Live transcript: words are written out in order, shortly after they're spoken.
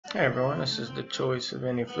Hey everyone, this is the choice of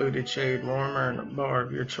any fluted shade warmer and a bar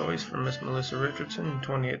of your choice from Miss Melissa Richardson,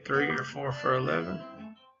 20 at 3 or 4 for 11.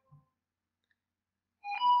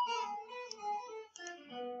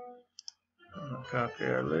 I'm going to copy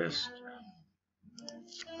our list,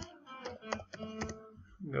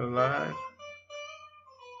 go live,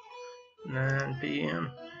 9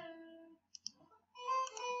 p.m.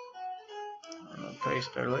 I'm going to paste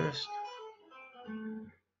our list,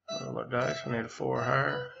 roll our dice, we need a 4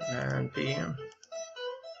 higher, 9 p.m.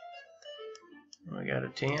 We got a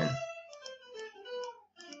 10,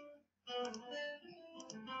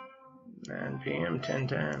 9 p.m. 10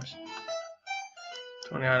 times,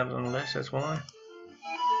 20 items on the list, that's 1,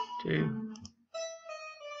 2,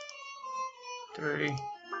 3,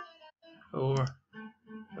 4,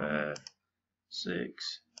 5,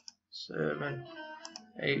 6, 7,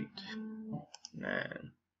 8,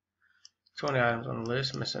 9. 20 items on the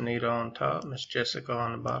list. Miss Anita on top, Miss Jessica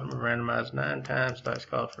on the bottom. Randomized 9 times. Dice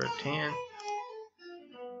called for a 10.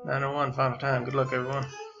 901, final time. Good luck, everyone.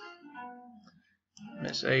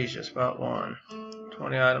 Miss Asia, spot 1.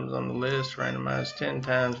 20 items on the list. Randomized 10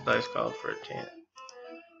 times. Dice called for a 10.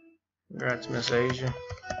 Congrats, Miss Asia.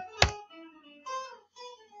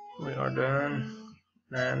 We are done.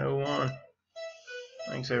 901.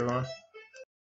 Thanks, everyone.